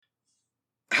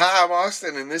Hi, I'm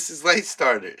Austin, and this is Late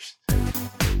Starters.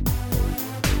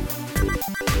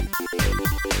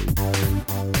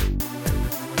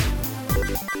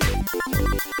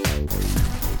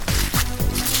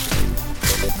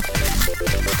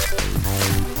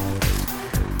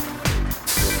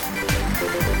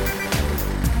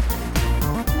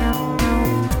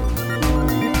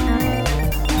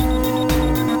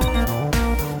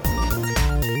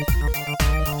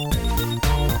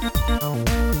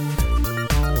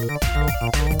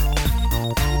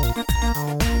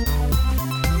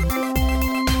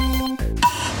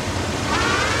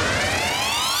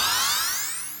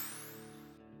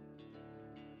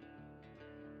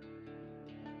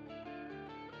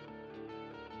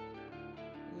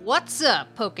 What's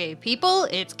up, Poke people?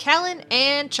 It's Callan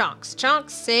and Chonks. Chonks,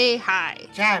 say hi.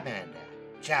 Charmander.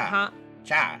 Huh?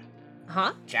 Cha.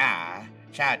 Huh? Cha.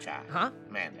 Cha. Huh?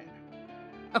 Mander.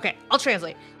 Okay, I'll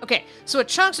translate. Okay, so what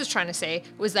Chonks was trying to say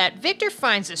was that Victor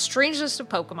finds a strange list of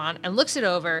Pokemon and looks it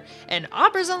over, and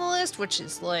Abra's on the list, which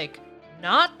is,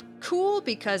 not cool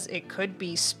because it could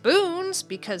be Spoons,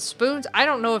 because Spoons, I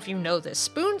don't know if you know this,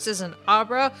 Spoons is an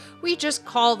Abra. We just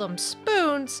call them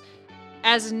Spoons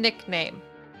as a nickname.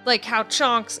 Like how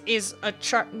Chonks is a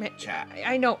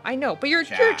I know, but you're a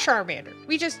Charmander.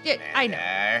 I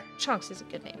know. Chonks is a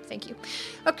good name, thank you.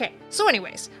 Okay, so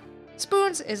anyways,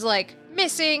 Spoons is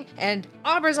missing, and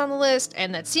Abra's on the list,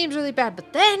 and that seems really bad,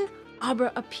 but then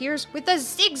Abra appears with a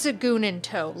Zigzagoon in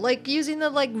tow, using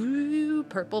the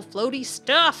purple floaty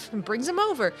stuff, and brings him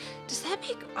over. Does that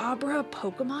make Abra a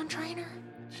Pokemon trainer?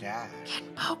 Cha. Can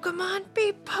Pokemon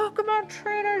be Pokemon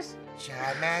trainers?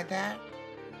 Charmander.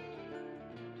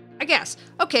 I guess.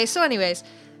 Okay, so anyways,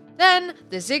 then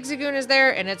the Zigzagoon is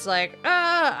there, and it's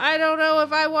I don't know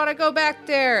if I want to go back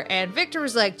there. And Victor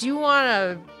was like, do you want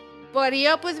to buddy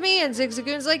up with me? And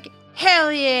Zigzagoon's like,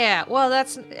 hell yeah. Well,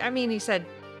 he said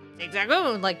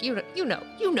Zigzagoon,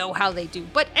 you know how they do.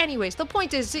 But anyways, the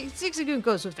point is Zigzagoon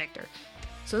goes with Victor.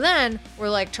 So then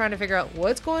we're trying to figure out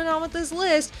what's going on with this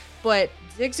list, but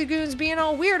Zigzagoon's being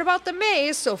all weird about the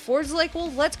maze, so Ford's like, well,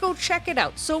 let's go check it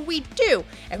out. So we do,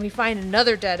 and we find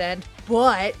another dead end,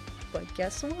 but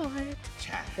guess what?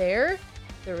 There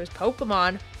was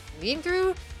Pokemon leading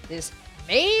through this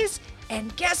maze,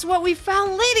 and guess what? We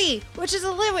found Liddy, which is a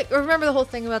Litwick. Remember the whole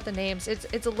thing about the names? It's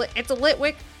a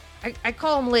Litwick. I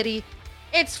call him Liddy.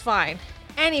 It's fine.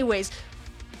 Anyways,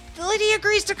 Liddy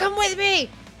agrees to come with me,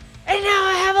 and now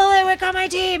I have a Litwick on my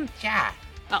team. Cha.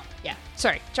 Oh, yeah.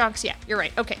 Sorry, Chonks, yeah, you're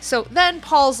right. Okay, so then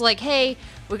Paul's like, hey,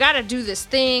 we gotta do this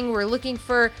thing. We're looking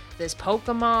for this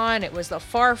Pokemon. It was the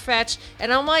Farfetch.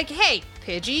 And I'm like, hey,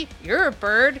 Pidgey, you're a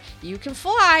bird. You can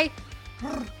fly.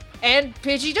 And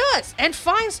Pidgey does. And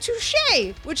finds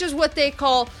Touche, which is what they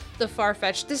call the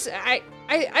Farfetch.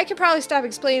 I could probably stop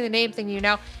explaining the name thing to you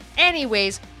now.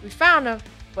 Anyways, we found him.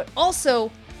 But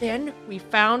also, then we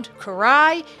found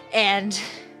Karai and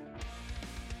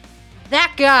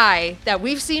that guy that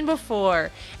we've seen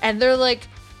before, and they're like,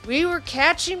 we were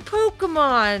catching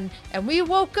Pokemon, and we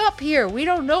woke up here. We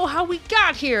don't know how we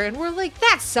got here, and we're like,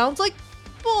 that sounds like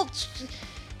bullshit.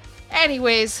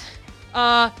 Anyways,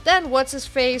 then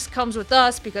What's-His-Face comes with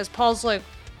us, because Paul's like,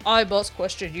 I must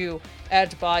question you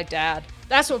and my dad.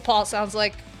 That's what Paul sounds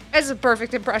like. It's a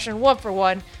perfect impression, 1 for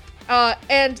 1.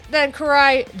 And then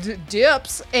Karai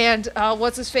dips, and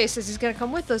What's-His-Face says he's gonna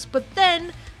come with us, but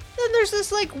then there's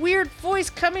this weird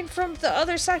voice coming from the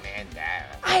other side.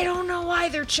 I don't know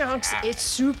either, Chunks. It's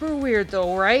super weird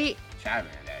though, right?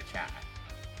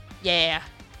 Yeah.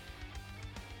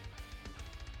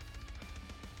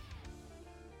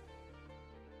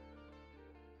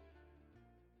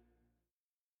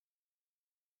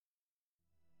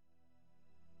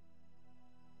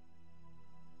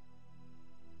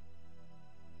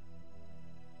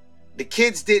 The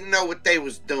kids didn't know what they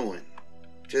was doing.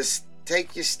 Just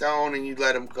take your stone and you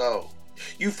let them go.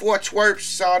 You 4 twerps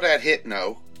saw that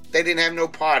hypno. They didn't have no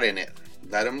part in it.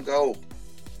 Let them go.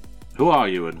 Who are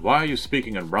you and why are you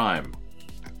speaking in rhyme?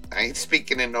 I ain't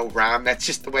speaking in no rhyme. That's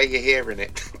just the way you're hearing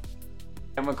it.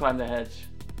 I'm gonna climb the hedge.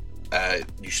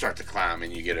 You start to climb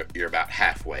and you're about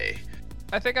halfway.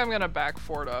 I think I'm gonna back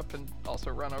Ford up and also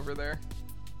run over there.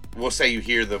 We'll say you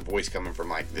hear the voice coming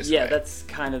from this way. Yeah, that's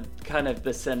kind of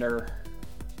the center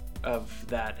of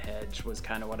that hedge was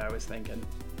kind of what I was thinking.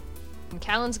 And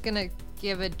Callan's gonna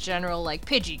give a general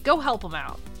Pidgey, go help him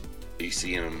out. You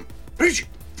see him Pidgey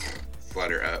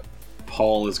flutter up.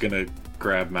 Paul is gonna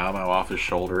grab Mau Mau off his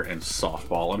shoulder and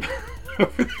softball him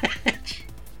over the hedge.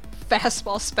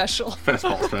 Fastball special.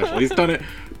 Fastball special. He's done it.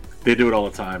 They do it all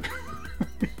the time.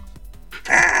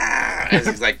 As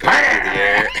he's going through the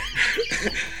air.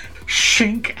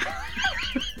 Shink.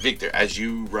 Victor, as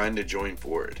you run to join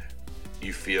Ford,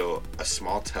 you feel a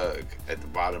small tug at the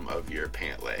bottom of your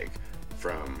pant leg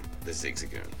from the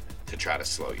Zigzagoon to try to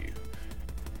slow you.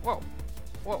 Whoa.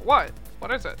 What?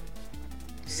 What is it?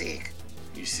 Zig.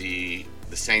 You see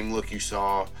the same look you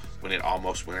saw when it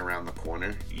almost went around the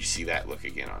corner. You see that look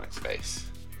again on its face.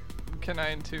 Can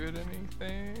I intuit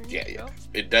anything? Yeah. else?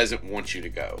 It doesn't want you to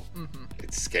go. Mm-hmm.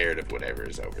 It's scared of whatever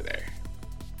is over there.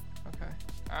 Okay.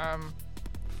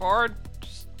 Ford,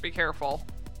 just be careful.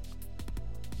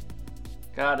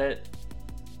 Got it.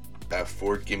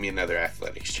 Ford, give me another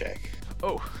athletics check.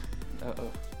 Oh,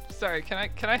 Uh-oh. sorry. Can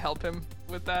I help him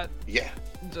with that? Yeah.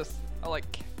 Just I'll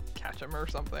catch him or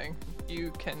something.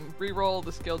 You can re-roll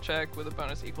the skill check with a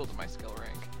bonus equal to my skill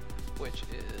rank, which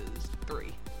is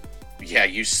 3. Yeah,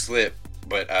 you slip,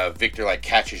 but Victor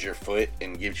catches your foot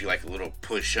and gives you a little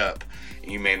push up,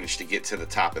 and you manage to get to the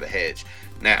top of the hedge.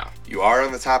 Now, you are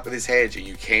on the top of this hedge and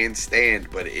you can stand,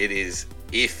 but it is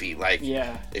iffy.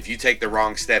 Yeah. If you take the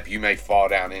wrong step, you may fall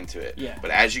down into it. Yeah. But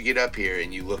as you get up here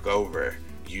and you look over,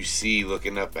 you see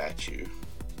looking up at you,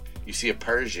 you see a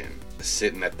Persian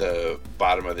sitting at the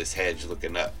bottom of this hedge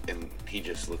looking up, and he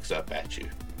just looks up at you.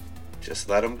 Just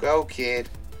let him go, kid.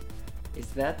 Is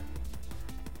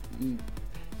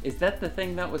that the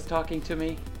thing that was talking to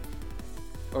me?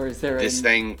 Or is there This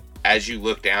thing, as you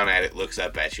look down at it, looks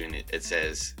up at you, and it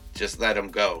says, just let him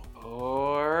go,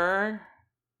 Or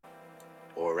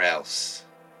else.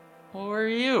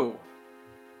 you?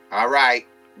 All right,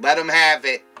 let him have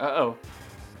it. Uh-oh.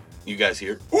 You guys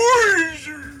hear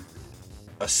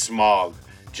a smog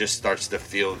just starts to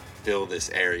fill this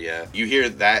area. You hear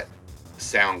that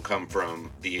sound come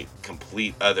from the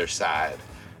complete other side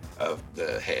of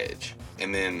the hedge,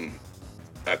 and then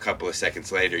a couple of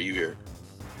seconds later you hear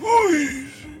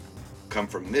come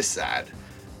from this side,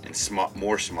 and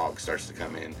more smog starts to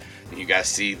come in, and you guys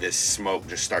see this smoke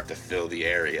just start to fill the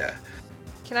area.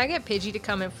 Can I get Pidgey to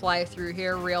come and fly through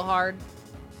here real hard?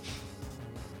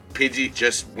 Pidgey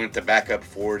just went to back up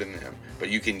Ford and them, but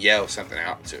you can yell something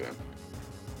out to him.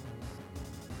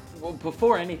 Well,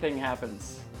 before anything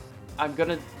happens, I'm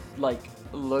gonna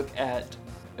look at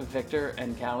Victor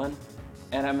and Callan,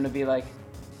 and I'm gonna be like,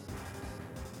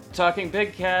 talking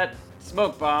big cat,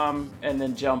 smoke bomb, and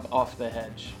then jump off the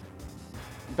hedge.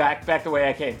 Back the way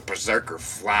I came. Berserker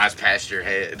flies past your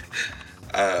head,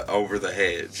 over the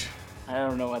hedge. I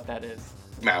don't know what that is.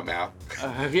 Mau Mau.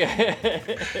 Yeah.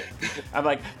 I'm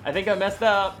like, I think I messed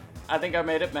up. I think I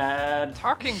made it mad.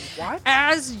 Talking what?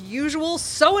 As usual,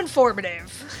 so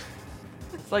informative.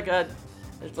 It's like a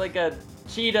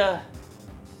cheetah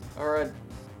or a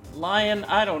lion.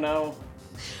 I don't know.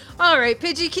 All right,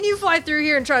 Pidgey, can you fly through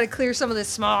here and try to clear some of this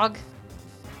smog?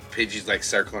 Pidgey's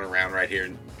circling around right here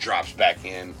and drops back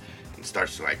in and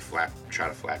starts to try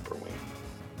to flap her wing.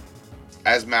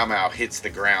 As Mau Mau hits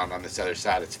the ground on this other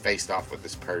side, it's faced off with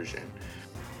this Persian.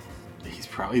 He's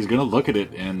gonna look at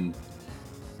it and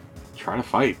try to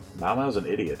fight. Mau Mau's an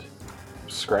idiot.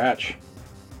 Scratch.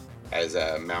 As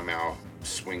Mau Mau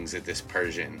swings at this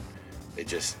Persian, it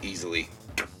just easily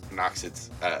knocks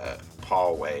its paw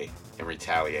away and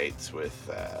retaliates with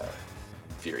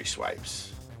Fury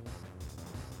Swipes.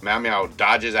 Mau Mau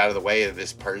dodges out of the way of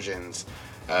this Persian's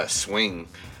swing,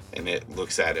 and it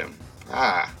looks at him.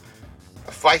 Ah,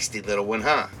 a feisty little one,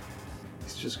 huh?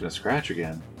 He's just gonna scratch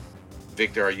again.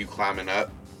 Victor, are you climbing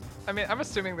up? I mean, I'm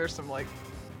assuming there's some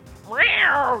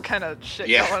kind of shit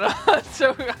Yeah. going on.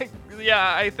 So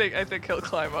I think he'll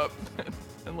climb up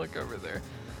and look over there.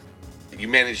 You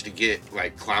manage to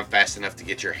climb fast enough to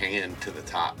get your hand to the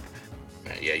top.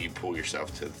 Yeah, you pull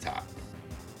yourself to the top.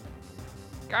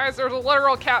 Guys, there's a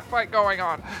literal cat fight going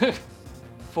on.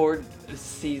 Ford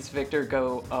sees Victor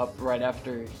go up right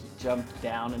after he jumped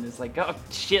down and is like, oh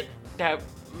shit, don't,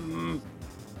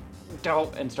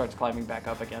 and starts climbing back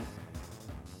up again.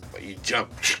 But you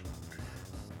jump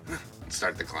and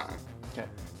start to climb. Okay.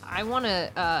 I want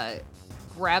to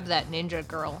grab that ninja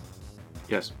girl.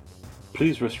 Yes.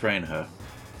 Please restrain her.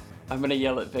 I'm gonna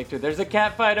yell at Victor, there's a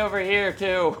cat fight over here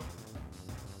too.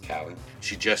 Callan.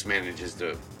 She just manages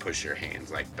to push her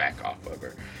hands back off of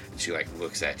her, and she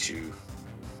looks at you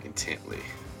intently.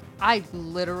 I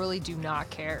literally do not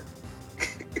care.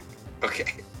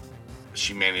 Okay.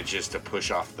 She manages to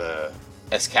push off the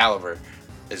Excalibur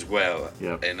as well.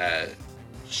 Yep. And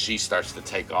she starts to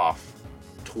take off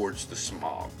towards the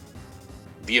smog.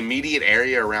 The immediate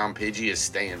area around Pidgey is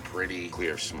staying pretty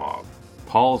clear of smog.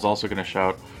 Paul is also gonna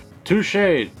shout,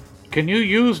 Touche! Can you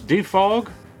use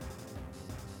defog?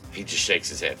 He just shakes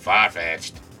his head.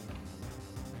 Far-fetched.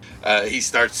 He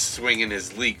starts swinging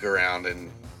his leek around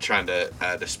and trying to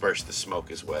disperse the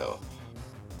smoke as well.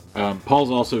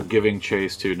 Paul's also giving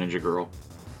chase to Ninja Girl.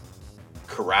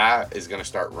 Karai is going to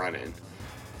start running.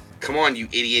 Come on, you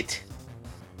idiot.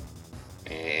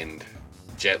 And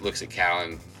Jet looks at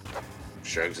Callan,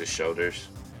 shrugs his shoulders.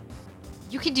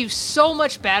 You can do so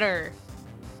much better.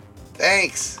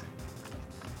 Thanks.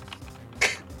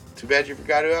 Too bad you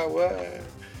forgot who I was.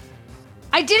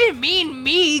 I didn't mean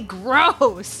me.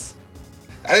 Gross.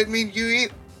 I didn't mean you,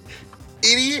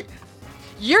 idiot.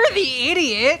 You're the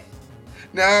idiot.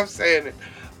 No, I'm saying it.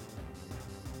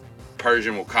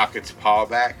 Persian will cock its paw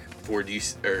back. Ford,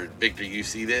 Victor, you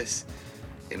see this,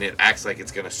 and it acts like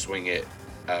it's gonna swing it,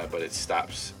 but it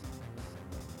stops,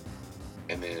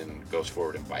 and then goes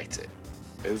forward and bites it.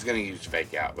 It was gonna use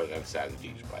fake out, but I decided to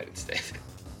use bite instead.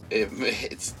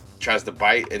 It tries to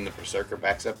bite, and the berserker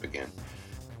backs up again.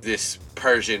 This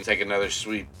Persian take another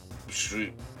sweep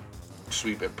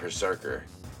at berserker.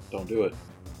 Don't do it.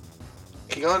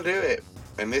 He gonna do it,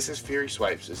 and this is Fury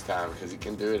Swipes this time because he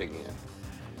can do it again.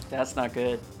 That's not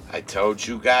good. I told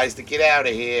you guys to get out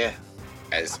of here.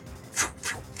 As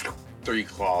 3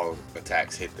 claw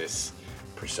attacks hit this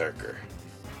berserker.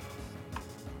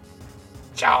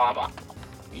 Chawaba.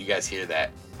 You guys hear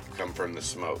that come from the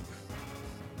smoke.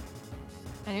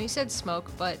 I know you said smoke,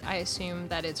 but I assume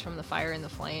that it's from the fire and the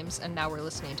flames, and now we're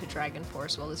listening to Dragon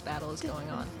Force while this battle is going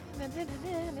on.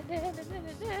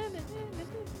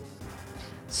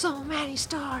 So many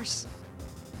stars.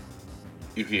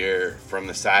 You hear from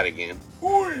the side again.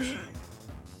 Who is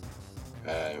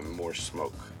it? More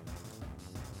smoke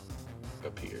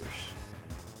appears.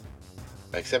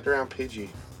 Except around Pidgey.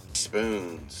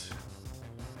 Spoons.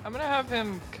 I'm gonna have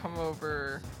him come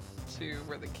over to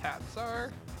where the cats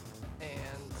are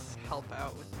and help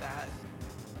out with that.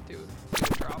 Do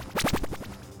a drop.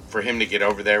 For him to get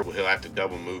over there, he'll have to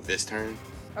double move this turn.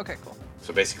 Okay, cool.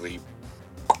 So basically,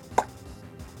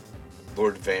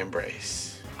 Lord Van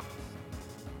Brace.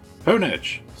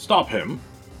 Honedge, stop him.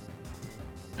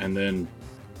 And then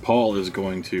Paul is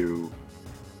going to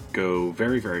go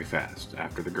very, very fast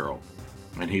after the girl.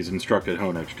 And he's instructed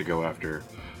Honedge to go after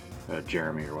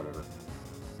Jeremy or whatever.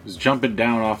 He's jumping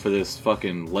down off of this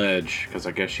fucking ledge, because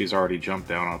I guess she's already jumped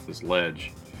down off this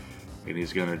ledge. And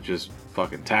he's gonna just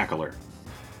fucking tackle her.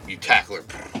 You tackle her.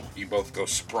 You both go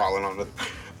sprawling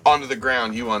onto the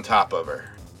ground, you on top of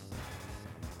her.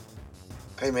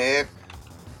 Hey, man.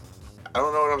 I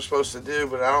don't know what I'm supposed to do,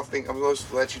 but I don't think I'm supposed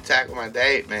to let you tackle my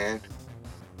date, man.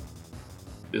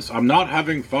 I'm not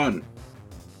having fun.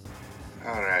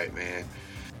 Alright, man.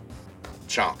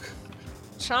 Chonk.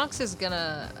 Chonks is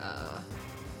gonna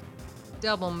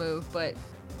double move, but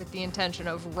with the intention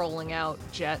of rolling out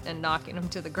Jet and knocking him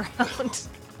to the ground.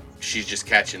 She's just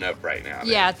catching up right now.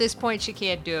 Yeah, at this point she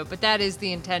can't do it, but that is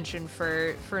the intention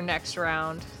for next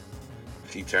round.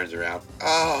 He turns around.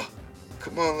 Oh,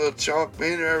 come on, little Chonk,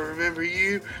 man. I remember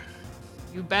you.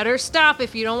 You better stop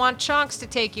if you don't want Chonks to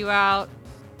take you out.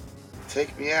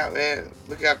 Take me out, man.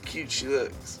 Look how cute she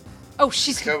looks. Oh,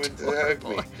 she's coming to hug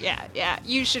me. Yeah.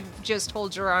 You should just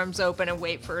hold your arms open and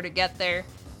wait for her to get there.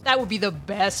 That would be the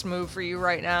best move for you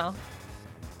right now.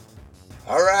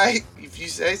 Alright, if you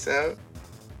say so.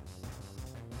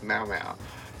 Meow meow.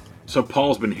 So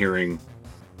Paul's been hearing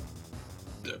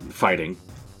fighting.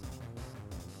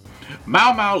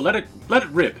 Mau Mau, let it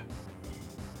rip.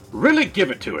 Really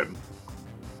give it to him.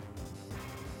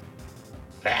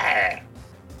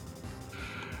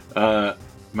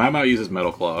 Mau Mau uses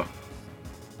Metal Claw.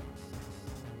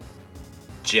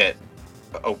 Jet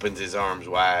opens his arms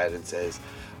wide and says,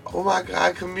 "Oh my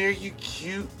God, come here, you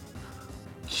cute,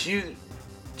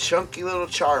 chunky little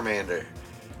Charmander.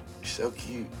 You're so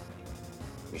cute."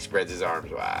 He spreads his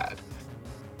arms wide.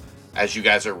 As you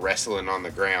guys are wrestling on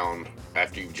the ground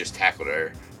after you've just tackled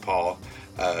her, Paul,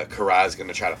 Karai's going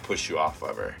to try to push you off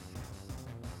of her.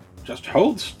 Just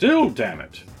hold still, damn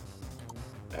it.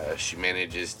 She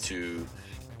manages to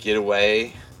get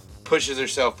away, pushes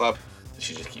herself up, and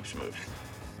she just keeps moving.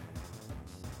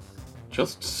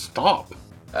 Just stop.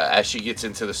 As she gets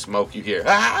into the smoke, you hear,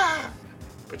 "Ah!"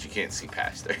 But you can't see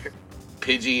past her.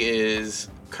 Pidgey is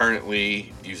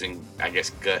currently using, I guess,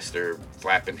 Gust or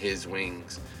flapping his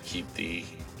wings. Keep the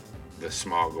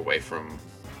smog away from,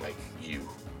 like, you.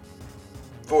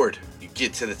 Ford, you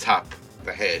get to the top of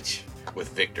the hedge with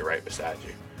Victor right beside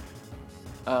you.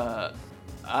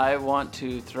 I want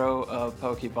to throw a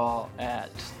Pokeball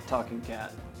at Talking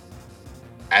Cat.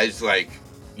 As, like,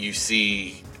 you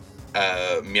see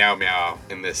Meow Meow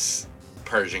and this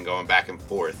Persian going back and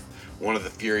forth, one of the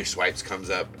Fury Swipes comes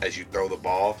up as you throw the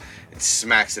ball and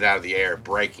smacks it out of the air,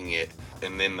 breaking it.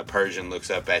 And then the Persian looks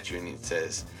up at you and he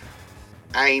says,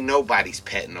 "I ain't nobody's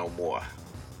pet no more."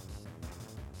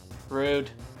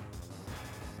 Rude.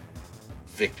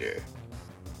 Victor.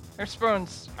 There's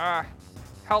spoons.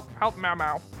 Help Mau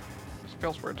Mau. Just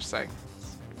feels weird to say.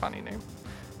 It's a funny name.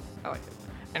 I like it.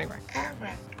 Anyway.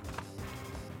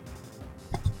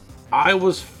 I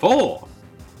was full.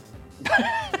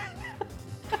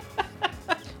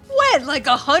 When? Like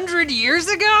 100 years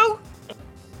ago?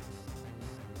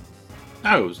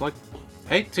 No, it was like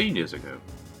 18 years ago.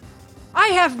 I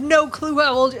have no clue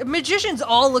how old. Magicians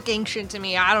all look ancient to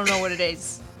me. I don't know what it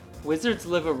is. Wizards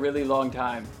live a really long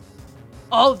time.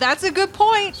 Oh, that's a good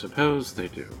point. Suppose they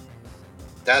do.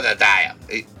 Da-da-da.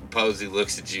 Posey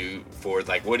looks at you, Ford,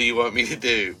 like, what do you want me to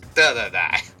do?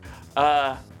 Da-da-da.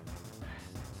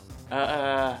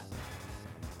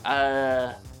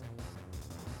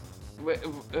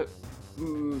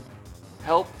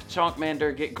 Help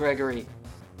Chonkmander get Gregory.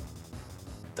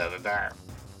 Da-da-da.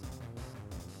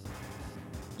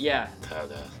 Yeah.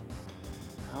 Da-da.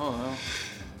 Oh, well.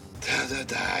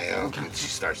 Da-da-da. And she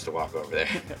starts to walk over there.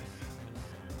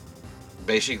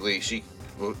 Basically,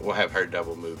 we'll have her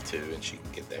double move too, and she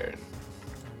can get there.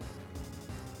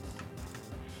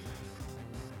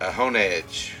 And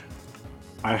Honedge.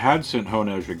 I had sent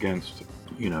Honedge against,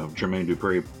 Jermaine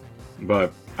Dupri,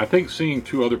 but I think seeing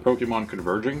two other Pokemon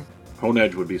converging,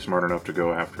 Honedge would be smart enough to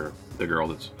go after the girl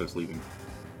that's leaving.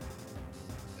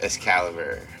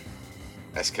 Escavalier.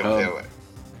 Escavalier.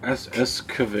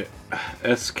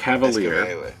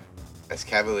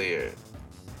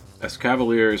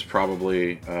 Escavalier is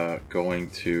probably going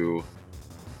to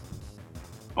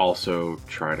also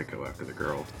try to go after the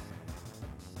girl.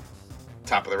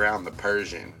 Top of the round, the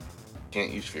Persian.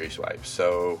 Can't use Fury Swipe,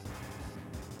 so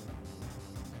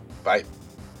bite.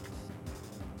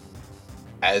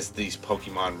 As these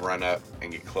Pokemon run up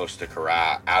and get close to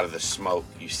Karai, out of the smoke,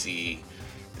 you see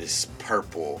this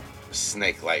purple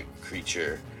snake-like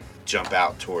creature jump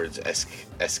out towards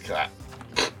Escavalier.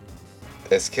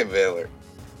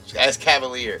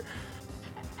 Escavalier.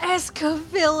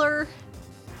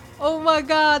 Oh my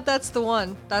god, that's the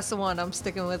one. That's the one. I'm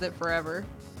sticking with it forever.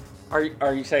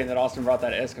 Are you saying that Austin brought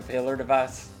that Escavalier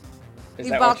device? Is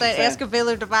He that bought what you're that saying?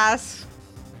 Escavalier device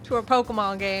to a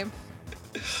Pokemon game.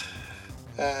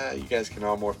 You guys can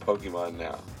all morph Pokemon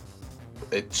now.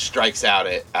 It strikes out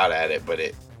at it, but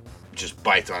it just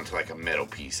bites onto like a metal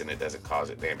piece and it doesn't cause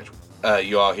it damage.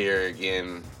 You all hear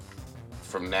again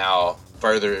from now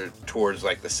further towards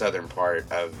like the southern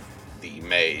part of the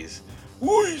maze.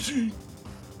 Wheezy!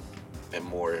 And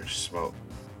more smoke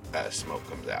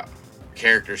comes out.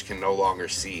 Characters can no longer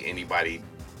see anybody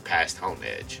past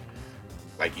Honedge.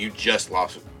 Like you just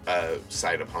lost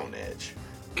sight of Honedge.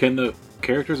 Can the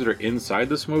characters that are inside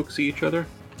the smoke see each other?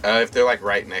 If they're like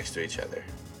right next to each other.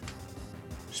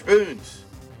 Spoons.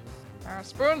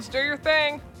 Spoons, do your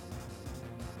thing.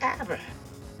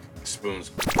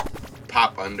 Spoons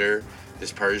pop under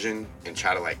this Persian and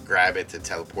try to like grab it to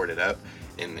teleport it up,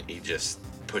 and he just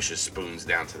pushes Spoons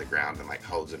down to the ground and like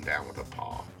holds him down with a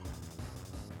paw.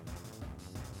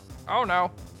 Oh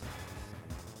no.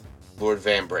 Lord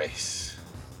Van Brace.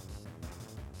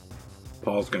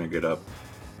 Paul's gonna get up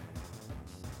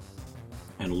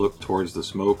and look towards the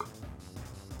smoke.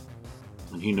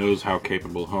 And he knows how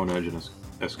capable Honedge and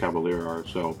Escavalier are,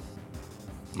 so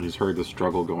he's heard the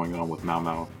struggle going on with Mau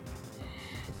Mau.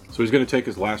 So he's gonna take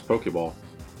his last Pokeball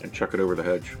and chuck it over the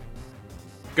hedge.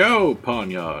 Go,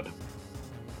 Pawniard!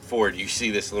 Ford, you see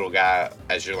this little guy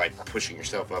as you're like pushing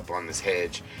yourself up on this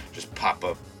hedge, just pop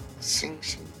up. Sing,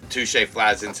 sing. Touche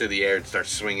flies into the air and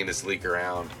starts swinging his leak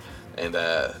around, and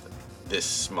this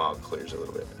smog clears a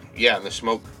little bit. Yeah, and the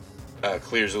smoke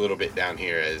clears a little bit down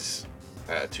here as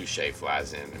Touche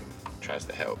flies in and tries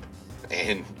to help.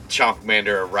 And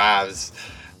Chonkmander arrives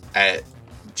at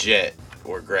Jet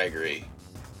or Gregory,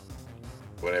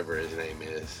 whatever his name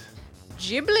is.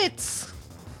 Giblets.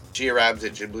 She arrives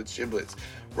at Giblets.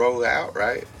 Roll out,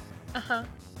 right? Uh-huh.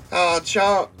 Oh,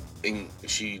 Chomp! And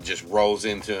she just rolls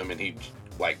into him, and he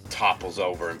like topples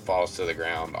over and falls to the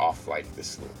ground off like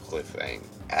this little cliff thing.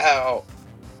 Ow!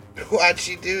 Why'd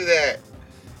she do that?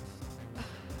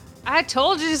 I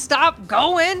told you to stop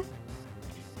going.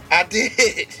 I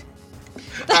did.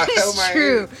 That I held is my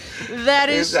true. That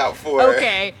hands is out for her.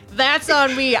 okay. That's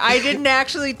on me. I didn't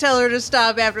actually tell her to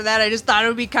stop after that. I just thought it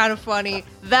would be kind of funny.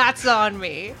 That's on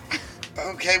me.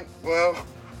 Okay, well,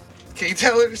 can you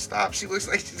tell her to stop? She looks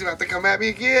like she's about to come at me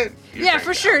again. You Yeah, bring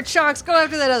for it sure. up. Chonks, go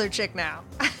after that other chick now.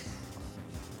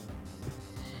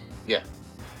 Yeah.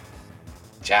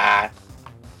 Chat.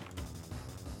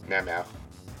 Meow.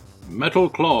 Metal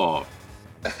Claw.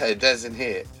 It doesn't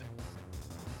hit.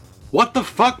 What the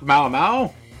fuck, Mau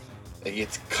Mau? It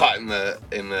gets caught in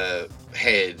the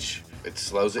hedge. It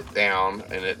slows it down,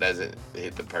 and it doesn't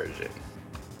hit the Persian.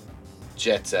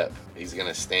 Jet's up. He's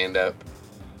gonna stand up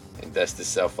and dust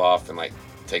himself off and like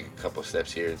take a couple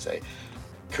steps here and say,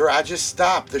 Karai, just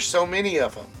stop. There's so many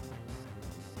of them.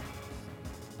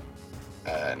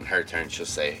 In her turn, she'll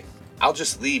say, I'll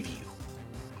just leave you.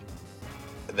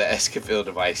 The Escafil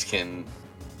device can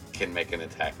make an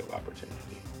attack of opportunity.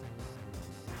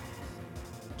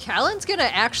 Callan's gonna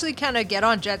actually kind of get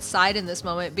on Jet's side in this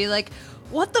moment, be like,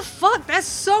 what the fuck? That's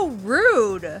so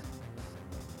rude.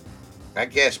 I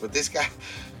guess, but this guy,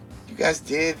 you guys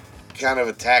did kind of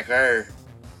attack her,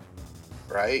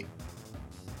 right?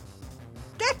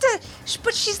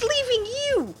 But she's leaving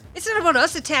you. It's not about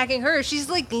us attacking her. She's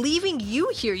like leaving you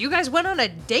here. You guys went on a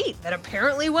date that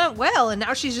apparently went well, and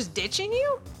now she's just ditching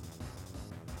you?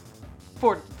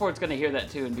 Ford's gonna hear that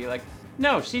too and be like,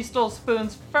 no, she stole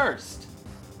spoons first.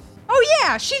 Oh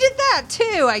yeah, she did that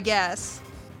too, I guess.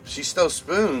 She stole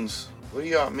spoons. What do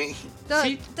y'all mean?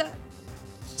 The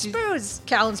spoons.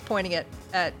 Callan's pointing at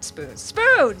spoons.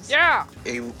 Spoons! Yeah.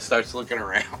 He starts looking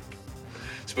around.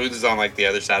 Spoons is on like the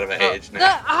other side of a hedge The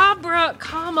now. Abra,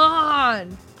 come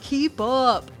on. Keep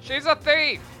up. She's a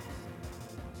thief.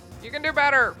 You can do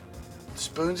better.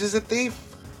 Spoons is a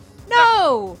thief?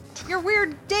 No! Your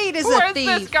weird date is Who a is thief.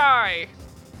 this guy?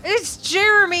 It's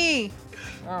Jeremy.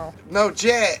 Oh. No,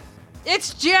 Jet.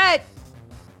 It's Jet.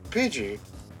 Pidgey.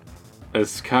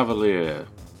 This cavalier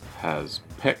has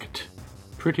pecked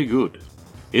pretty good.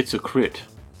 It's a crit.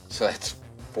 So that's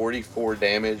 44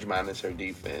 damage minus her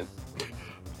defense.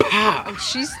 Pow! Oh,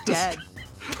 she's dead.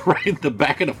 Right in the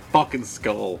back of the fucking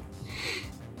skull.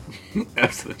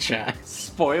 That's the chat.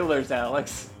 Spoilers,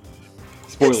 Alex.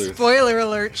 Spoilers. Spoiler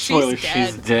alert, she's Spoilers, dead.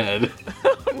 she's dead.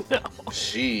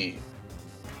 She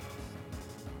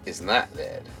is not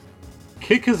dead.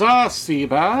 Kick his ass,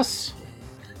 Seabass.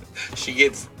 She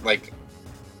gets like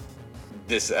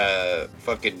this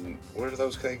fucking, what are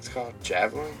those things called?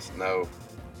 Javelins? No.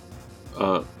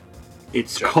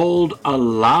 It's called a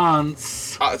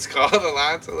lance. Oh, it's called a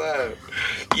Lance of Love.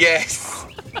 Yes.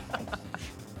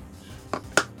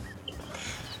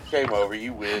 Game over,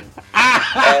 you win.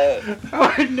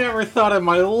 I never thought in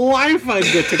my life I'd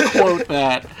get to quote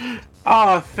that.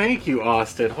 Oh, thank you,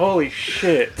 Austin. Holy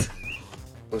shit.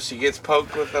 Well, she gets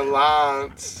poked with a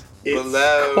lance It's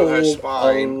below called her a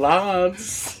spine.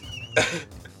 lance.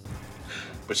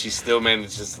 But she still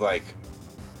manages to like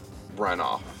run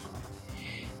off.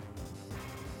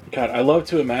 God, I love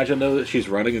to imagine though that she's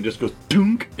running and just goes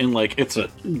dunk and like it's a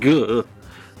guh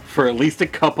for at least a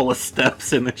couple of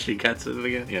steps and then she gets it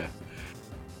again. Yeah.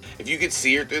 If you could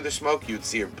see her through the smoke, you would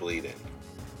see her bleeding.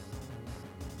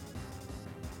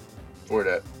 Word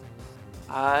up.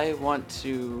 I want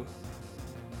to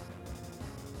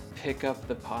pick up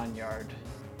the poniard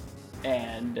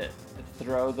and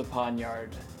throw the poniard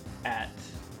at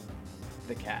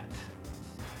the cat.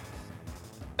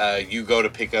 You go to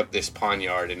pick up this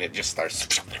poniard and it just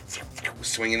starts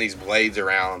swinging these blades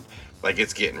around like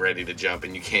it's getting ready to jump,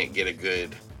 and you can't get a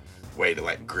good way to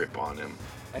like grip on him.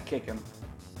 I kick him.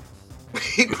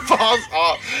 He falls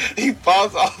off. He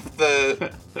falls off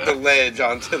the ledge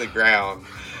onto the ground.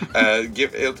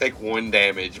 It'll take 1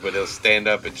 damage, but he'll stand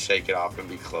up and shake it off and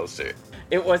be closer.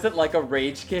 It wasn't like a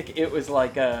rage kick, it was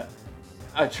like a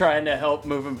trying to help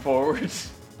move him forward.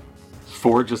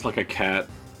 Ford just like a cat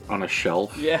on a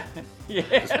shelf. Yeah.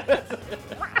 Yeah.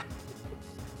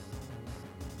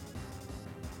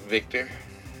 Victor,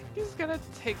 He's gonna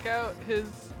take out his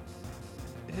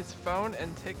phone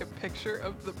and take a picture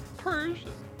of the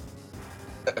Persian.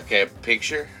 okay, a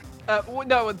picture.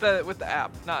 No, with the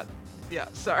app, not. Yeah,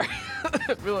 sorry.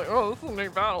 Be like, oh, this is a new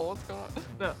battle. What's going on?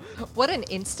 No. What an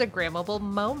Instagrammable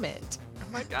moment.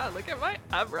 Oh my god, look at my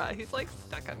Abra. He's like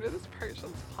stuck under this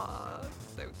Persian's paw.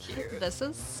 So cute. This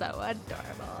is so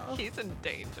adorable. He's in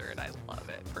danger and I love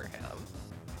it for him.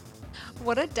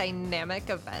 What a dynamic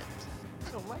event.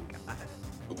 Oh my god.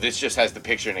 This just has the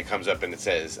picture and it comes up and it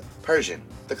says, Persian,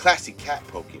 the classic cat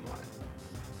Pokemon.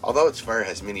 Although its fur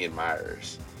has many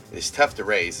admirers, it is tough to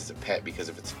raise as a pet because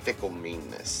of its fickle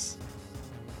meanness.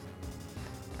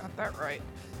 Got that right.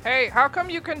 Hey, how come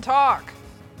you can talk?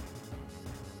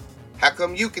 How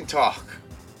come you can talk?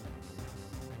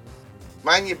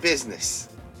 Mind your business.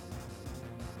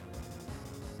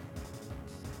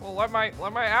 Well, let my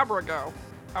Abra go.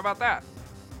 How about that?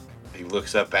 He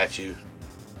looks up at you,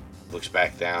 looks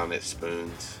back down at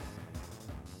Spoons.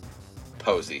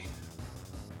 Posey.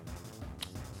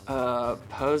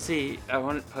 Posey, I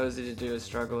wanted Posey to do a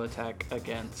struggle attack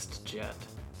against Jet.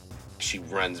 She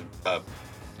runs up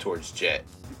towards Jet.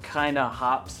 Kinda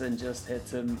hops and just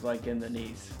hits him like in the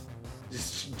knees.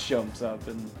 Just jumps up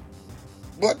and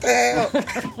What the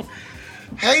hell?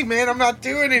 Hey man, I'm not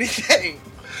doing anything.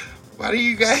 Why do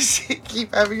you guys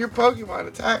keep having your Pokemon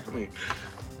attack me?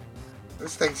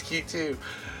 This thing's cute too.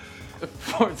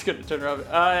 Ford's gonna turn around.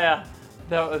 Oh yeah,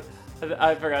 that was.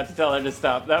 I forgot to tell her to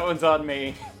stop. That one's on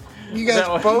me. You guys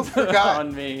That both one's forgot.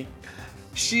 on me.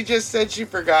 She just said she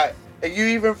forgot. And you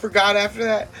even forgot after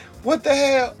that? What the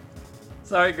hell?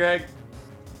 Sorry, Greg.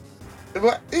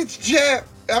 What? It's Jet.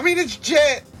 It's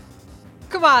Jet.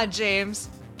 Come on, James.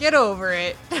 Get over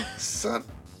it. Son,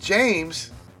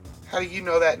 James? How do you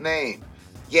know that name?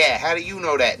 Yeah, how do you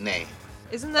know that name?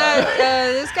 Isn't that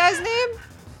this guy's name?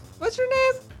 What's your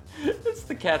name? It's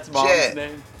the cat's mom's Jet.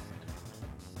 name.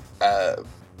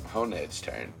 Honed's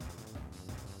turn.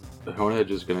 The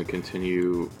Honedge is going to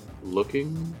continue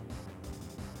looking.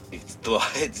 It's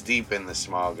deep in the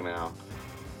smog now.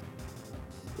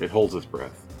 It holds its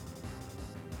breath.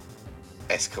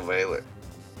 Escavalier.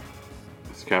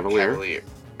 It's Cavalier.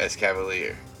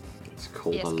 Escavalier. It's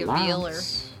called a Escavalier.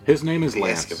 Lance. His name is The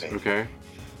Lance. Escavalier. Okay.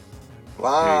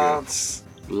 Lance.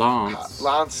 Lance.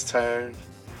 Lance turn.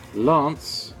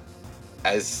 Lance.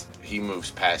 As he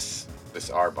moves past this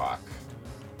Arbok,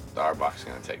 the Arbok's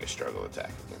going to take a struggle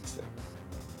attack against him.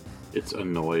 It's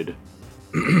annoyed.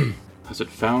 Has it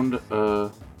found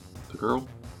the girl?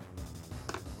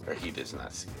 Or he does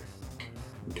not see her.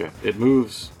 Okay. It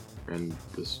moves in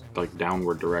this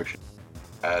downward direction.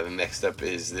 The next up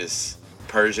is this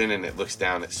Persian, and it looks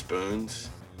down at Spoons.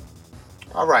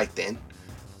 All right, then.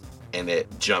 And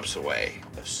it jumps away.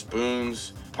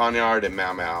 Spoons, Poniard, and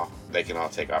Mau Mau, they can all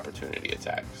take opportunity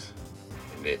attacks.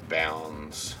 And it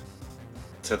bounds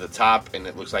to the top, and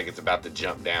it looks like it's about to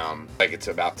jump down, like it's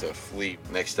about to flee.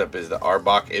 Next up is the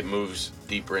Arbok. It moves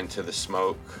deeper into the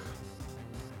smoke.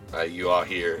 You all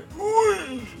hear,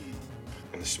 and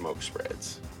the smoke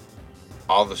spreads.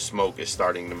 All the smoke is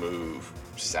starting to move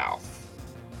south.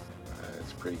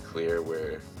 It's pretty clear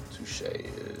where Touche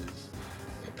is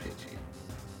and Pidgey.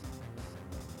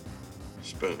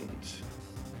 Spoons.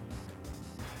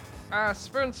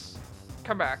 Spoons,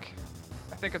 come back.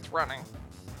 I think it's running.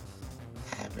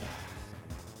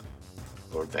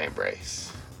 Lord Van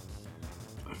Brace.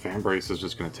 Van Brace is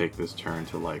just going to take this turn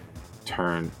to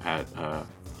turn at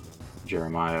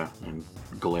Jeremiah and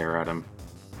glare at him.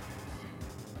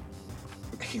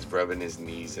 He's rubbing his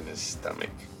knees in his stomach.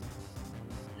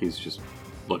 He's just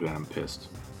looking at him pissed.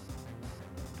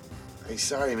 Hey,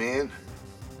 sorry, man.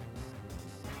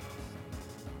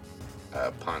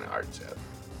 Poniard's up.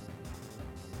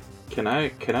 Can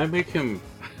I make him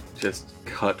just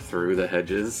cut through the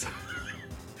hedges?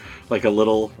 Like a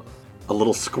little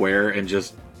square and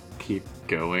just keep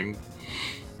going?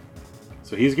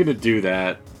 So he's gonna do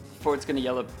that. Ford's gonna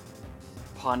yell at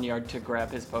Poniard to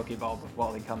grab his Pokeball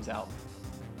while he comes out.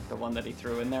 The one that he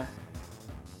threw in there.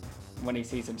 When he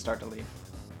sees him start to leave.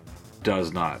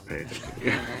 Does not pay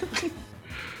attention.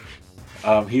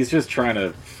 He's just trying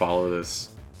to follow this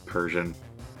Persian.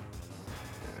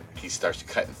 He starts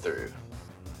cutting through.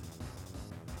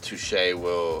 Touche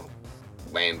will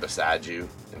land beside you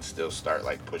and still start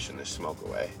pushing the smoke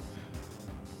away.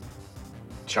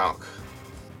 Chonk.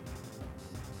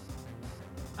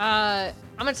 I'm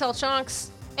gonna tell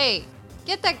Chonks, hey,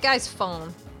 get that guy's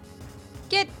phone.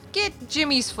 Get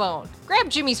Jimmy's phone. Grab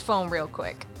Jimmy's phone real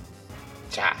quick.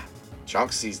 Cha.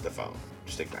 Chonk sees the phone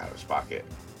sticking out of his pocket.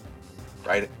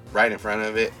 Right in front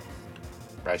of it.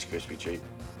 Rice Krispie treat.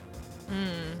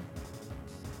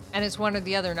 And it's one or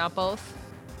the other, not both.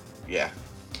 Yeah.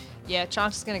 Yeah,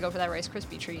 Chonks is gonna go for that Rice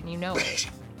Krispie treat, and you know it.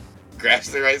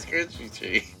 Grabs the Rice Krispie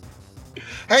treat.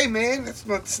 Hey man, that's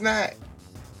not snack.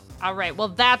 All right, well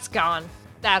that's gone.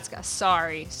 That's gone.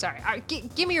 Sorry. All right,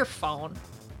 give me your phone.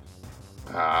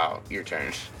 Oh, your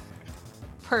turn.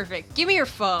 Perfect. Give me your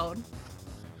phone.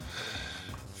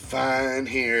 Fine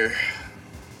here.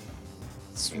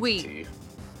 Sweet.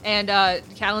 And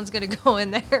Callan's gonna go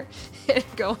in there and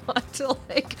go on to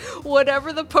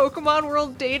whatever the Pokemon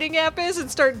World dating app is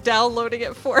and start downloading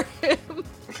it for him.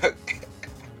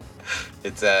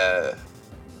 It's Duos.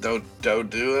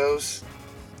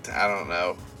 I don't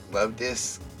know. Love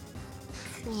Disc.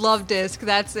 Love Disc.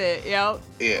 That's it. Yep.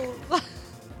 Yeah.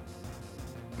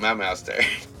 My mouse turn.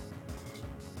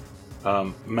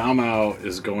 Mau Mau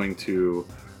is going to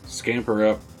scamper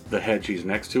up the hedge he's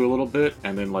next to a little bit,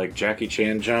 and then Jackie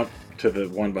Chan jump to the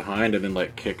one behind, and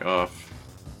then kick off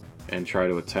and try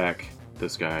to attack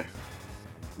this guy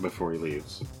before he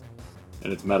leaves.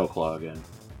 And it's Metal Claw again.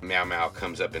 Mau Mau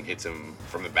comes up and hits him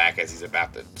from the back as he's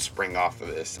about to spring off of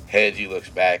this hedge. He looks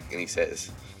back and he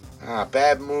says,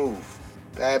 bad move,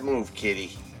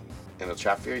 kitty. And he'll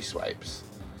try Fury Swipes.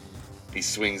 He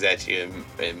swings at you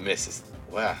and misses.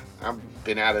 Wow, I've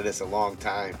been out of this a long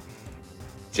time.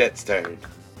 Jet's turn.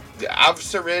 I've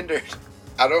surrendered.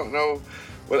 I don't know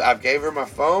what I've gave her my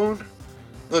phone.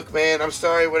 Look, man, I'm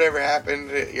sorry whatever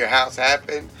happened at your house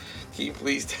happened. Can you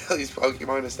please tell these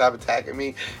Pokemon to stop attacking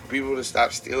me? People to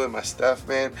stop stealing my stuff,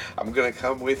 man. I'm gonna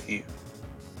come with you.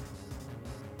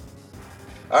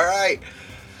 Alright.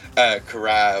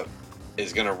 Karai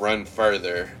is gonna run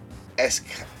further.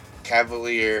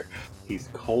 Cavalier. He's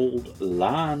called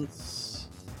Lance.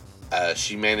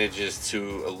 She manages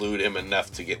to elude him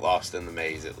enough to get lost in the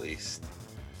maze at least.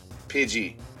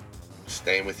 Pidgey,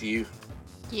 staying with you.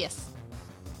 Yes.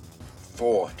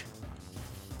 Ford.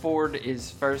 Ford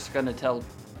is first gonna tell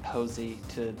Posey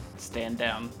to stand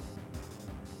down.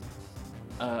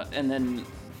 And then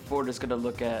Ford is gonna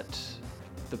look at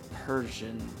the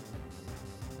Persian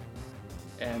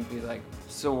and be like,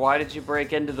 so why did you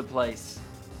break into the place?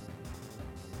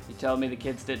 You tell me the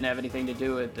kids didn't have anything to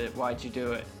do with it. Why'd you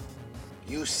do it?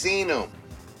 You seen them.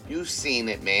 You seen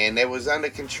it, man. They was under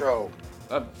control.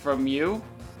 From you?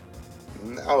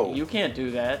 No, You can't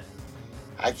do that.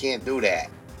 I can't do that.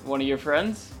 One of your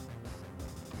friends?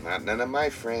 Not none of my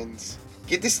friends.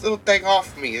 Get this little thing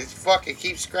off me. It's fucking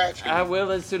keep scratching me. I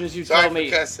will as soon as you Sorry tell for me.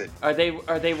 cussing. Are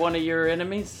they one of your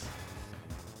enemies?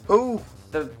 Who?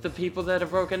 The people that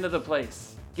have broke into the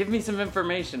place. Give me some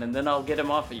information and then I'll get them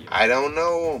off of you. I don't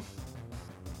know 'em.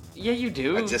 Yeah, you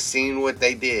do. I just seen what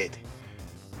they did.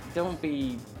 Don't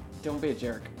be a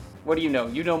jerk. What do you know?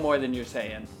 You know more than you're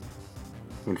saying.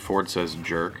 When Ford says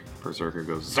jerk, Berserker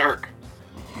goes Zerk.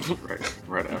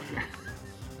 right after.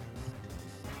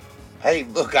 Hey,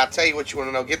 look, I'll tell you what you want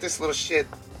to know. Get this little shit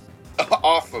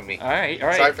off of me. All right.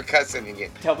 Sorry for cussing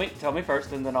again. Tell me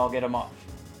first, and then I'll get him off.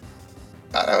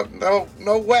 I don't know.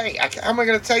 No way. How am I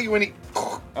going to tell you when he...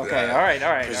 Okay. All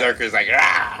right. Berserker's like,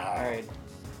 ah! All right.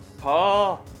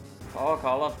 Paul,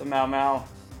 call off the Mau.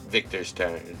 Victor's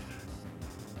turn.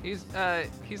 He's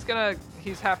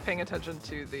half paying attention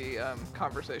to the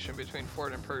conversation between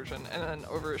Ford and Persian, and then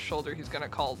over his shoulder he's gonna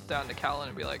call down to Callan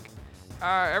and be like,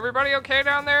 everybody okay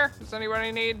down there? Does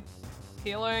anybody need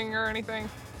healing or anything?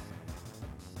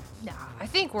 Nah, I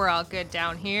think we're all good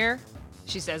down here.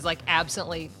 She says, like,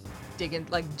 absently digging,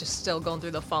 like, just still going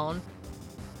through the phone.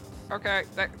 Okay,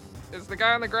 is the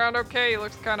guy on the ground okay? He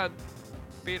looks kind of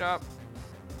beat up.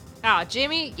 Ah,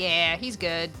 Jimmy? Yeah, he's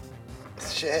good.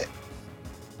 Shit.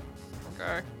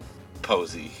 Okay.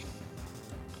 Posey.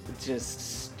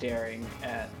 Just staring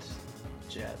at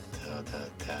Jet.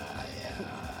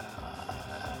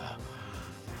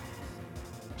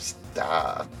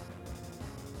 Stop.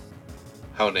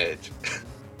 Honedge.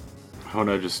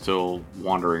 Honedge is still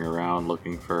wandering around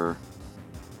looking for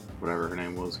whatever her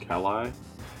name was, Kalai?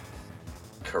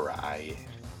 Karai.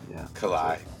 Yeah.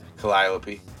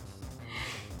 Calliope.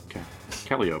 Okay.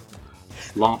 Calliope.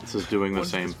 Lance is doing the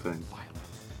same thing.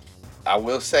 I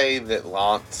will say that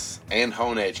Lance and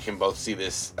Honedge can both see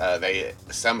this. They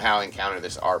somehow encounter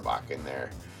this Arbok in there.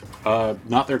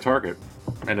 Not their target.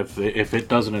 And if it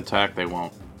doesn't attack, they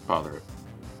won't bother it.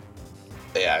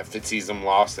 Yeah, if it sees them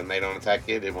lost and they don't attack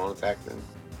it, it won't attack them.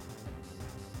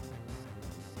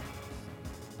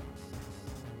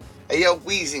 Hey, yo,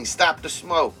 Wheezing, stop the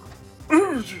smoke.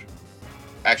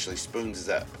 Actually, Spoons is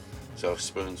up. So if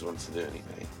Spoons wants to do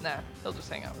anything. Nah, he'll just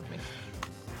hang out with me.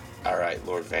 All right,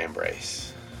 Lord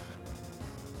Vanbrace.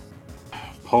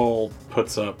 Paul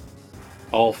puts up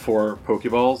all 4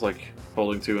 Pokeballs, like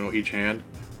holding 2 in each hand.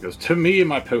 He goes, "To me and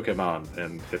my Pokemon,"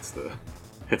 and hits the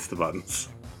buttons.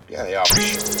 Yeah, they all.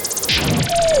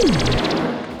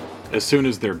 As soon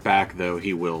as they're back, though,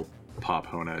 he will pop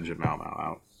Honedge and Mau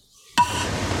out.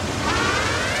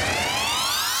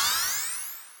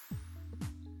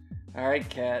 All right,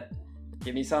 Cat.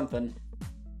 Give me something.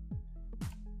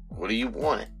 What do you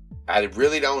want? I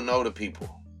really don't know the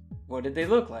people. What did they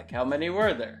look like? How many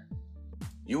were there?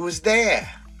 You was there.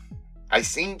 I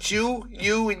seen you,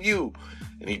 and you.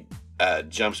 And he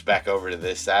jumps back over to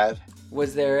this side.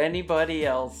 Was there anybody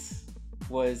else?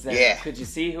 Was there? Yeah. Could you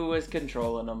see who was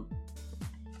controlling them?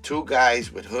 2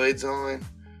 guys with hoods on.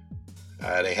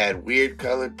 They had weird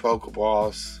colored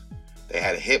Pokeballs. They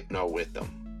had a Hypno with them.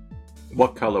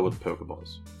 What color were the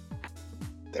Pokeballs?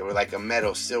 They were like a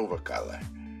metal silver color.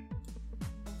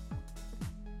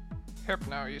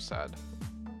 Hypno, you said.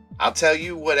 I'll tell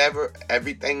you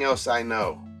everything else I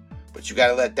know. But you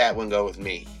gotta let that one go with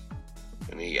me.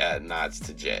 And he nods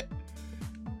to Jet.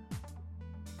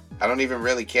 I don't even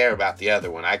really care about the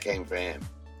other one. I came for him.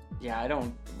 Yeah, I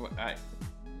don't.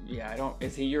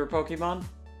 Is he your Pokemon?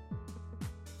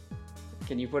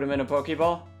 Can you put him in a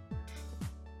Pokeball?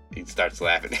 He starts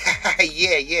laughing.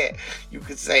 Yeah, you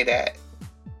could say that.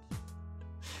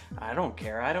 I don't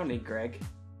care. I don't need Greg.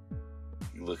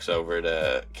 He looks over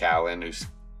to Callan, who's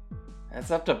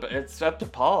It's up to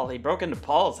Paul. He broke into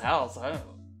Paul's house. I don't.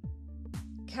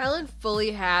 Callan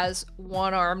fully has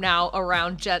one arm now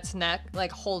around Jet's neck,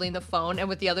 like holding the phone, and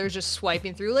with the other just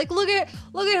swiping through. Like, look at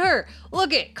her,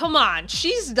 come on,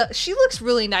 she looks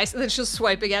really nice, and then she'll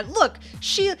swipe again. Look,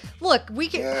 we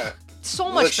can so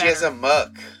much Look, she has better. a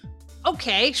muck.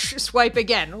 Okay, swipe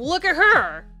again. Look at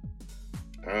her.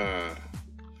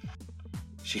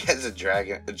 She has a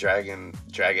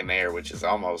Dragonair, which is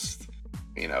almost,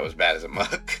 as bad as a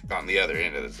muck on the other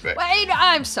end of the spectrum. Wait,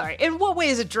 I'm sorry. In what way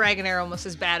is a Dragonair almost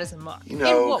as bad as a muck? In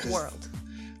what world?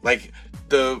 Like,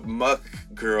 the muck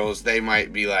girls, they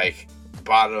might be like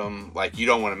bottom, like you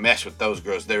don't want to mess with those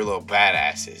girls. They're little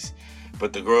badasses.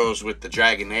 But the girls with the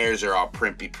Dragonairs are all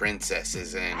primpy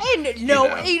princesses, and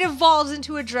it evolves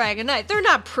into a Dragonite. They're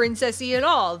not princessy at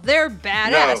all. They're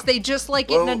badass. No. They just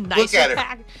like it in a nicer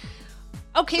pack.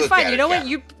 Okay, fine. You know what?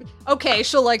 Okay,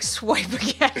 she'll like swipe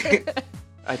again.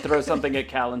 I throw something at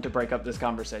Callan to break up this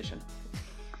conversation.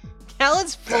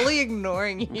 Callan's fully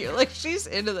ignoring you. Like, she's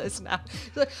into this now.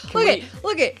 She's like,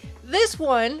 look at this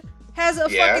one has a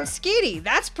fucking skitty.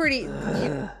 That's pretty.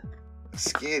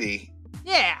 Skitty?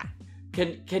 Yeah.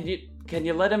 Can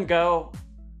you let him go?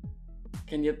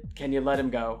 Can you let him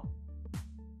go?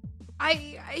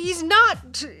 He's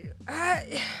not.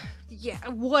 Yeah,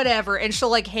 whatever. And she'll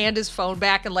like hand his phone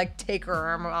back and like take her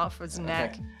arm off his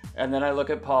neck. And then I look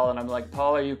at Paul and I'm like,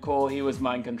 Paul, are you cool? He was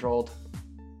mind controlled.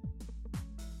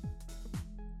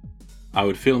 I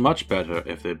would feel much better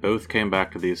if they both came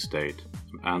back to the estate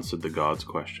and answered the guards'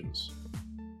 questions.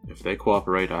 If they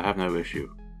cooperate, I have no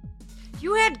issue.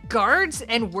 You had guards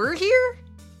and we're here?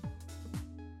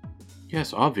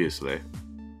 Yes, obviously.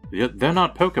 They're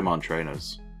not Pokemon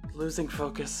trainers. Losing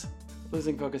focus.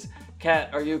 Kat,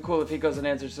 are you cool if he goes and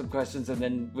answers some questions and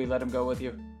then we let him go with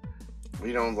you?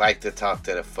 We don't like to talk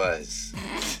to the fuzz.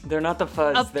 They're not the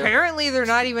fuzz. Apparently, they're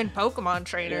not even Pokemon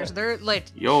trainers. Yeah. They're like...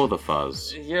 You're the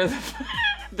fuzz. You're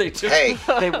the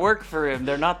fuzz. They work for him.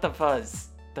 They're not the fuzz.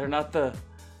 They're not the...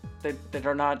 They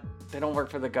don't work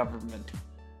for the government.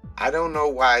 I don't know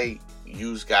why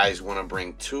you guys want to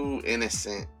bring two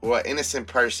innocent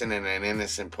person and an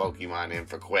innocent Pokemon in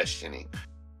for questioning.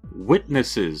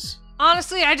 Witnesses.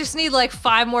 Honestly, I just need like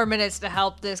 5 more minutes to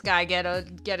help this guy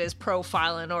get his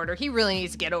profile in order. He really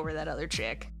needs to get over that other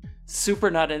chick. He's super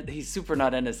not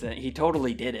innocent. He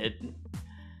totally did it.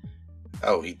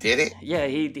 Oh, he did it? Yeah,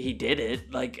 he did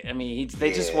it. Like, I mean,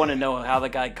 they just want to know how the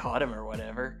guy caught him or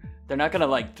whatever. They're not gonna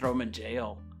like throw him in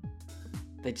jail.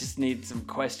 They just need some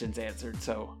questions answered.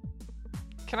 So,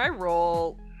 can I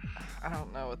roll? I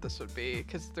don't know what this would be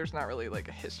because there's not really like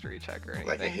a history check or anything.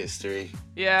 Like a history?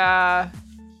 Yeah.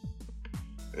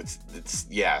 It's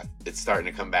starting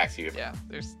to come back to you. Yeah,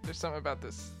 there's something about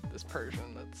this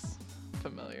Persian that's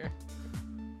familiar.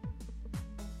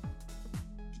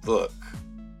 Look,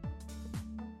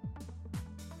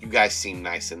 you guys seem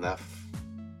nice enough,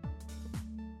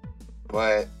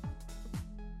 but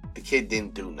the kid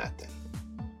didn't do nothing,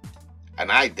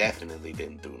 and I definitely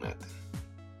didn't do nothing.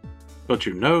 But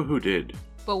you know who did.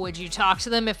 But would you talk to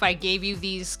them if I gave you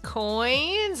these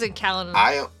coins? And Callan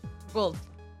will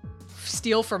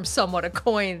steal from someone a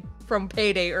coin from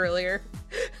payday earlier.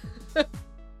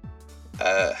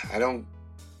 I don't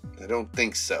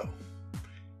think so.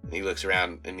 And he looks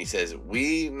around and he says,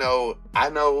 I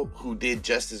know who did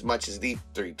just as much as these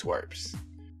 3 twerps.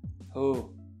 Who?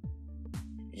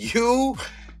 You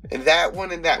and that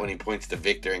one. He points to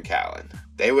Victor and Callan.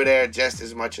 They were there just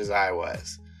as much as I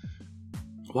was.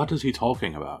 What is he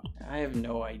talking about? I have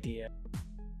no idea.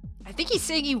 I think he's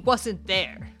saying he wasn't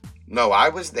there. No, I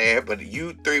was there, but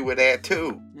you 3 were there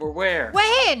too. We're where?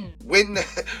 When?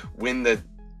 When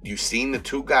you seen the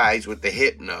 2 guys with the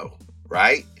hypno,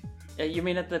 right? You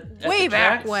mean at the way the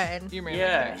back tracks? when? You mean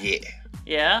Yeah.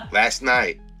 Yeah. Last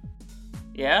night.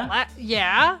 Yeah.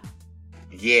 Yeah.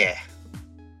 Yeah.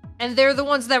 And they're the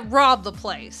ones that robbed the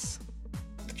place.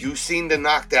 You seen the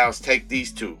knockdowns take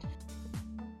these 2.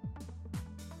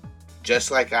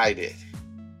 Just like I did.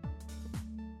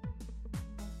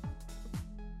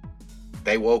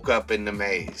 They woke up in the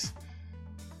maze.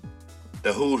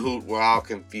 The Hoot were all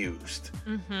confused.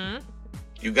 Mm-hmm.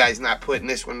 You guys not putting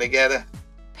this one together?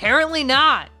 Apparently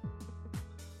not.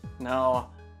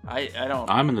 No, I don't.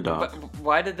 I'm in the dark. But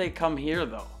why did they come here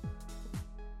though?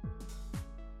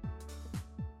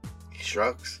 He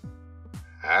shrugs.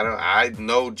 I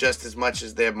know just as much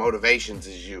as their motivations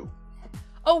as you.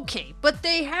 Okay, but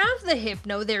they have the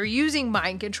hypno. They're using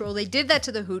mind control. They did that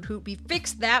to the Hoot. We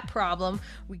fixed that problem.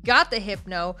 We got the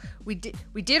hypno. We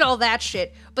did all that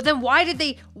shit. But then why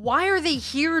are they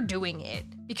here doing it?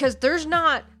 Because there's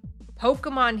not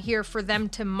Pokemon here for them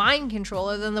to mind control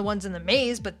other than the ones in the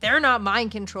maze, but they're not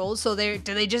mind controlled, so do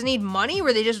they just need money?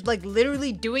 Were they just like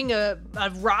literally doing a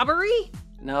robbery?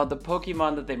 No, the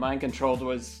Pokemon that they mind controlled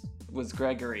was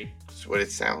Gregory. That's what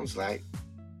it sounds like.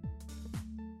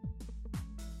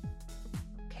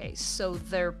 Okay, so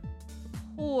they're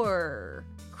poor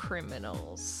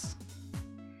criminals.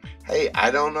 Hey, I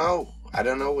don't know. I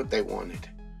don't know what they wanted.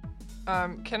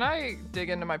 Can I dig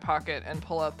into my pocket and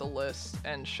pull out the list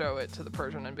and show it to the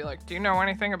Persian and be like, do you know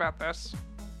anything about this?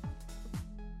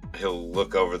 He'll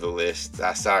look over the list.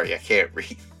 Sorry, I can't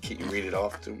read. Can you read it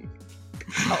off to me?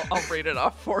 I'll read it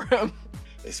off for him.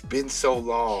 It's been so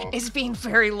long. It's been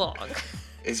very long.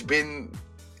 It's been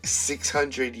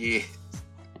 600 years.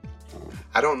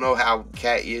 I don't know how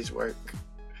cat ears work.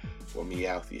 Well,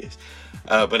 Meowth ears.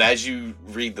 But as you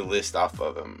read the list off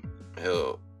of him,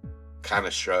 he'll kind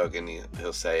of shrug and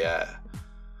he'll say,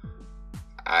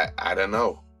 I don't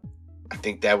know. I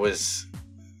think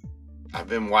I've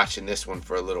been watching this one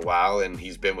for a little while, and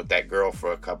he's been with that girl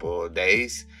for a couple of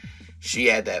days. She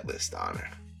had that list on her.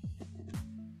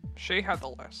 She had the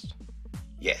list.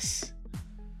 Yes.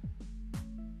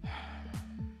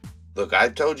 Look, I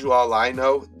told you all I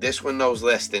know. This one knows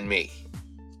less than me.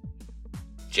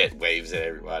 Jet waves at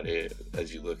everybody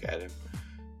as you look at him.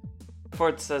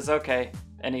 Ford says, okay,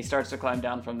 and he starts to climb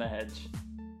down from the hedge.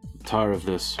 Tired of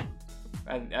this.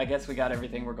 I guess we got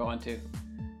everything we're going to.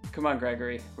 Come on,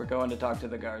 Gregory. We're going to talk to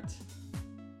the guards.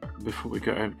 Before we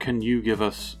go, can you give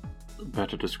us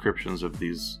better descriptions of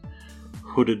these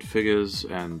hooded figures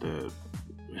and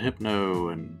Hypno,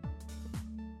 and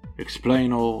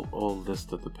explain all this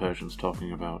that the Persian's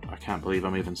talking about? I can't believe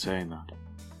I'm even saying that.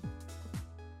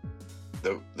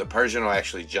 The Persian will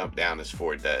actually jump down as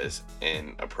Ford does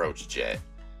and approach Jet.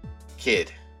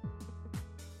 Kid,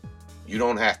 you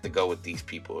don't have to go with these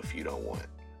people if you don't want.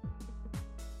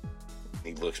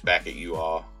 He looks back at you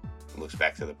all, looks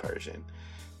back to the Persian.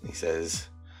 He says,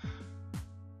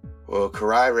 well,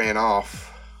 Karai ran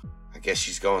off. I guess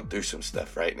she's going through some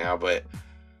stuff right now, but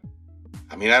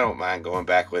I mean, I don't mind going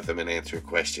back with him and answering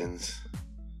questions.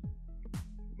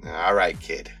 All right,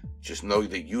 kid. Just know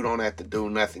that you don't have to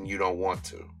do nothing you don't want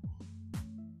to.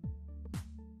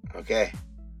 Okay?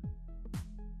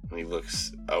 And he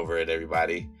looks over at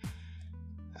everybody.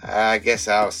 I guess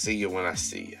I'll see you when I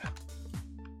see you.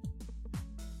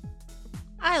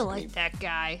 I like that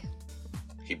guy.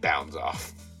 He bounds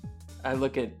off. I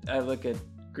look at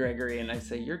Gregory and I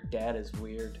say, your dad is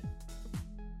weird.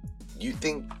 You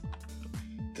think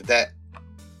that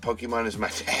Pokemon is my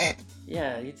dad?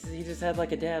 Yeah, he just had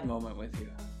like a dad moment with you.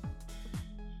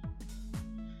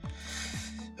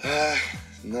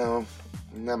 No,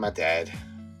 not my dad.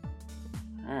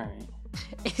 Alright.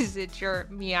 Is it your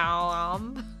meow?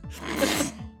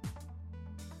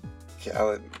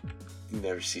 Callan, you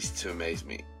never cease to amaze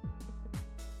me.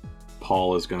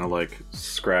 Paul is gonna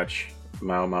scratch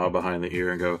Mao Mao behind the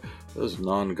ear and go, those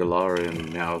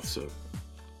non-Galarian mouths are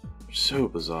so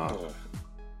bizarre.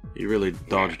 You really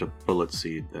dodged a bullet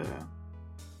seed there.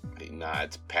 He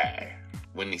nods, pair.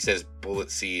 When he says bullet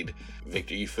seed,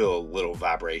 Victor, you feel a little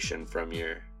vibration from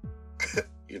your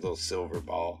little silver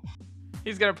ball.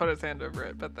 He's gonna put his hand over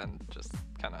it, but then just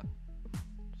kind of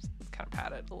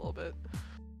pat it a little bit.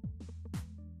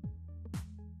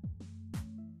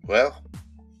 Well,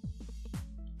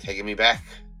 taking me back,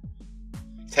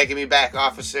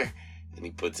 officer. And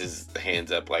he puts his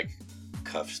hands up like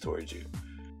cuffs towards you.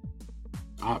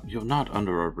 You're not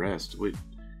under arrest.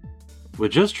 We're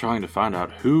just trying to find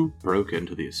out who broke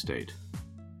into the estate.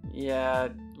 Yeah,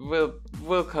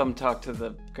 we'll come talk to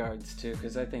the guards too,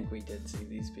 because I think we did see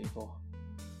these people.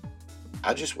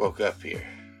 I just woke up here.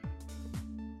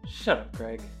 Shut up,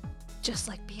 Greg. Just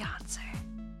like Beyonce.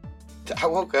 I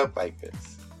woke up like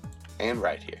this. And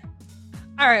right here.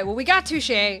 Alright, well, we got Touche.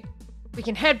 We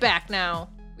can head back now.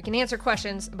 We can answer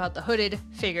questions about the hooded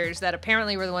figures that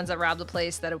apparently were the ones that robbed the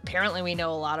place, that apparently we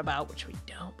know a lot about, which we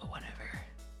don't, but whatever.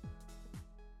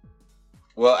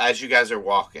 Well, as you guys are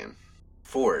walking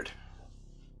forward,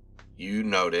 you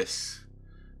notice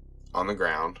on the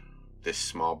ground this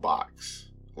small box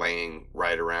laying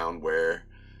right around where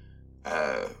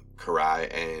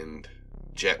Karai and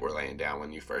Jet were laying down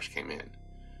when you first came in.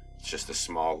 It's just a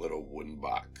small little wooden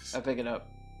box. I pick it up.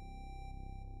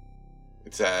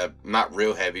 It's not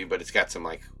real heavy, but it's got some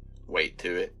weight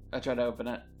to it. I try to open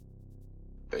it.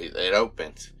 It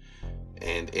opens,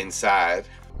 and inside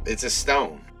it's a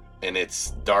stone, and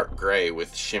it's dark gray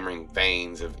with shimmering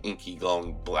veins of inky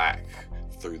glowing black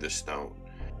through the stone.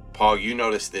 Paul, you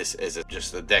notice this as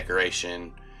just a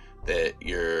decoration that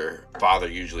your father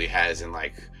usually has in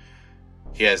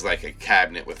he has like a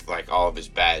cabinet with like all of his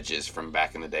badges from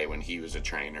back in the day when he was a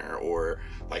trainer, or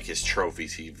like his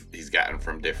trophies he's gotten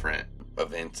from different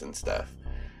events and stuff.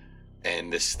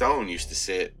 And this stone used to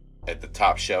sit at the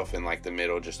top shelf in like the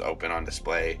middle, just open on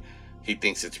display. He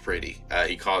thinks it's pretty.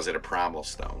 He calls it a primal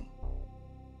stone.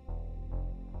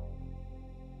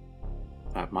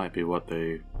 That might be what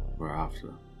they were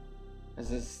after.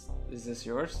 Is this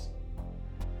yours?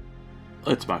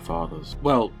 It's my father's.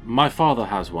 Well, my father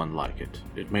has one like it.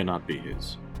 It may not be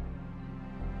his.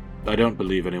 I don't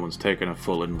believe anyone's taken a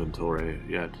full inventory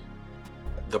yet.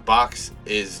 The box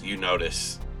is, you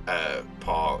notice,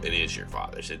 Paul, it is your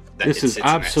father's. This is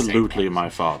absolutely my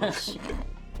father's.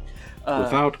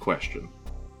 Without question.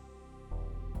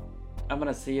 I'm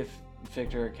gonna see if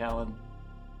Victor or Callan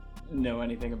know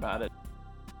anything about it.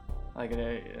 Like,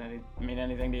 I mean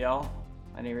anything to y'all?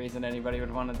 Any reason anybody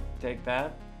would want to take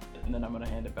that? And then I'm gonna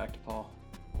hand it back to Paul.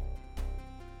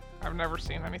 I've never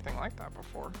seen anything like that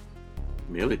before.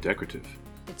 Merely decorative.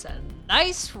 It's a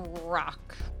nice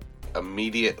rock.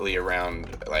 Immediately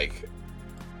around, like,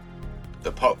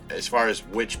 as far as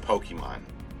which Pokemon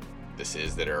this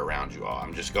is that are around you all,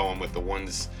 I'm just going with the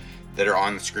ones that are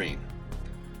on the screen.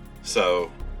 So,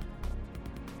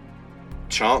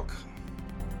 Chunk,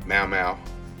 Mau,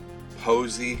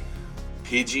 Posey,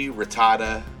 Pidgey,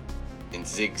 Rattata, and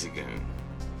Zigzagoon.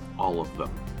 All of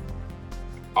them.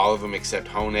 All of them except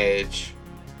Honedge,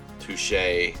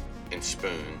 Touche, and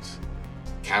Spoons.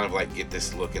 Kind of like get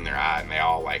this look in their eye, and they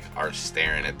all like are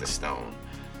staring at the stone.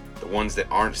 The ones that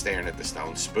aren't staring at the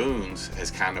stone, Spoons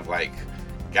has kind of like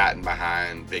gotten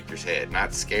behind Victor's head.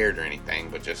 Not scared or anything,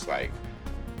 but just like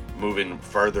moving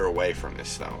further away from this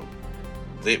stone.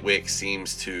 Litwick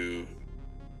seems to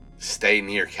stay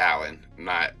near Callan,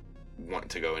 not want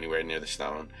to go anywhere near the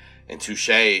stone. And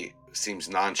Touche seems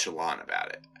nonchalant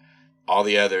about it. All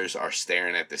the others are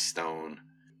staring at this stone,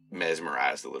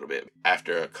 mesmerized a little bit.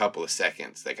 After a couple of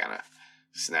seconds, they kind of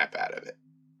snap out of it.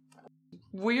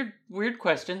 Weird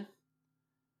question.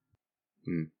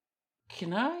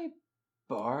 Can I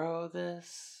borrow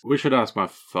this? We should ask my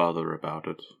father about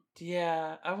it.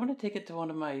 Yeah, I want to take it to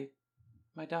one of my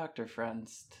doctor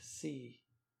friends to see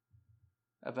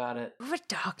about it. You're a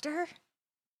doctor?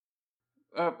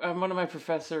 I'm one of my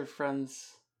professor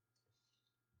friends.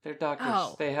 They're doctors.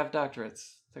 Oh. They have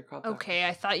doctorates. They're called doctors. Okay,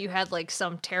 I thought you had like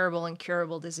some terrible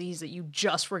incurable disease that you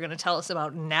just were going to tell us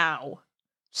about now.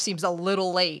 Seems a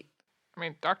little late. I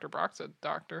mean, Dr. Brock's a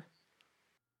doctor.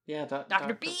 Yeah,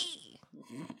 Dr. B!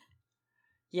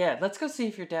 Yeah, let's go see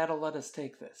if your dad will let us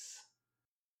take this.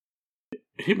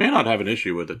 He may not have an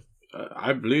issue with it.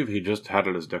 I believe he just had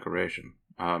it as decoration.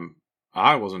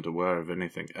 I wasn't aware of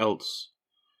anything else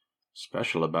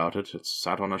special about it. It's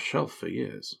sat on a shelf for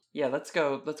years. Yeah, let's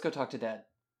go talk to Dad.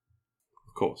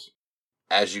 Of course.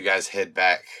 As you guys head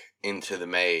back into the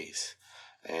maze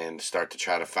and start to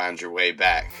try to find your way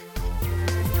back,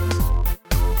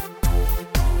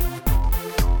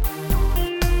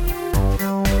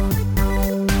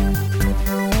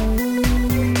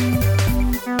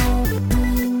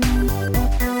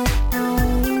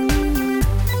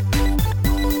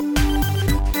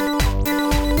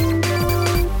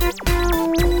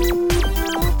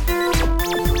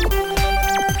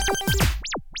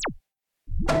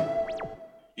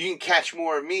 you can catch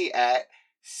more of me at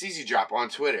CZDrop on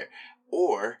Twitter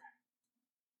or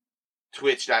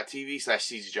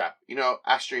twitch.tv/CZDrop. You know,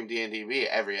 I stream D&D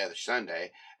every other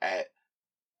Sunday at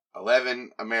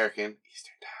 11 American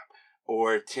Eastern Time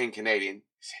or 10 Canadian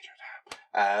Central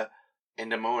Time in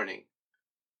the morning.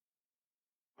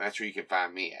 That's where you can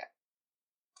find me at.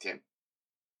 Tim.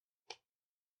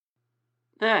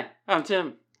 Hey, I'm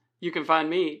Tim. You can find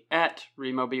me at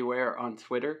Remo Beware on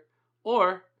Twitter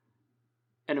or,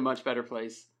 in a much better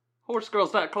place,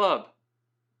 horsegirls.club,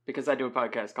 because I do a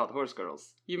podcast called Horse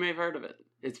Girls. You may have heard of it.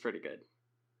 It's pretty good.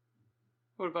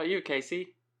 What about you,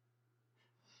 Casey?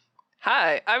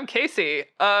 Hi, I'm Casey.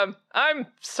 I'm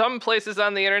some places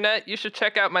on the internet. You should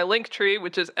check out my link tree,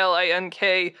 which is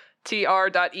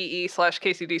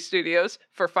linktr.ee/KCD Studios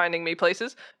for finding me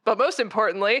places. But most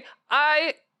importantly,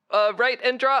 I write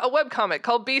and draw a webcomic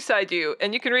called B-Side You,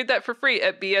 and you can read that for free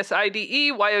at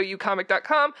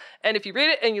bsideyoucomic.com. And if you read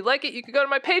it and you like it, you can go to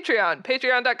my Patreon,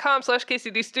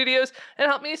 patreon.com/KCD Studios, and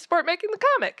help me support making the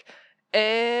comic.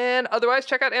 And otherwise,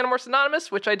 check out Animorphs Anonymous,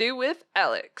 which I do with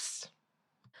Alex.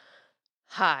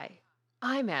 Hi,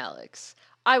 I'm Alex.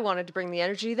 I wanted to bring the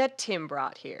energy that Tim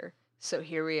brought here. So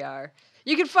here we are.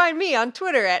 You can find me on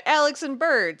Twitter at Alex and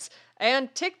Birds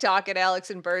and TikTok at Alex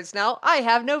and Birds now. I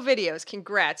have no videos.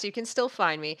 Congrats. You can still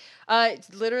find me.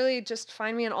 Literally just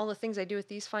find me on all the things I do with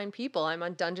these fine people. I'm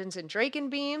on Dungeons and Draken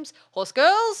Beams, Horse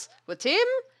Girls with Tim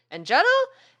and Jenna,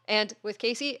 and with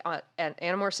Casey at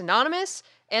Animorphs Anonymous,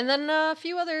 and then a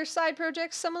few other side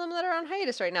projects, some of them that are on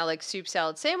hiatus right now, like Soup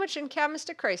Salad Sandwich and Cat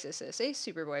Mystic Crisis, a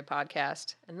Superboy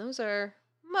podcast. And those are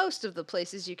most of the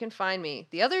places you can find me.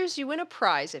 The others, you win a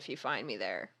prize if you find me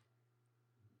there.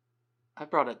 I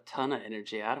brought a ton of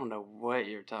energy. I don't know what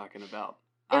you're talking about.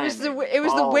 It was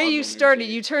the way you started.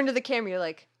 You turned to the camera. You're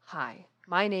like, "Hi,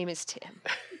 my name is Tim."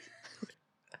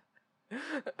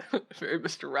 Very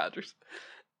Mr. Rogers.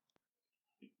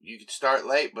 You could start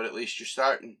late, but at least you're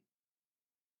starting.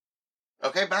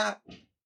 Okay, bye.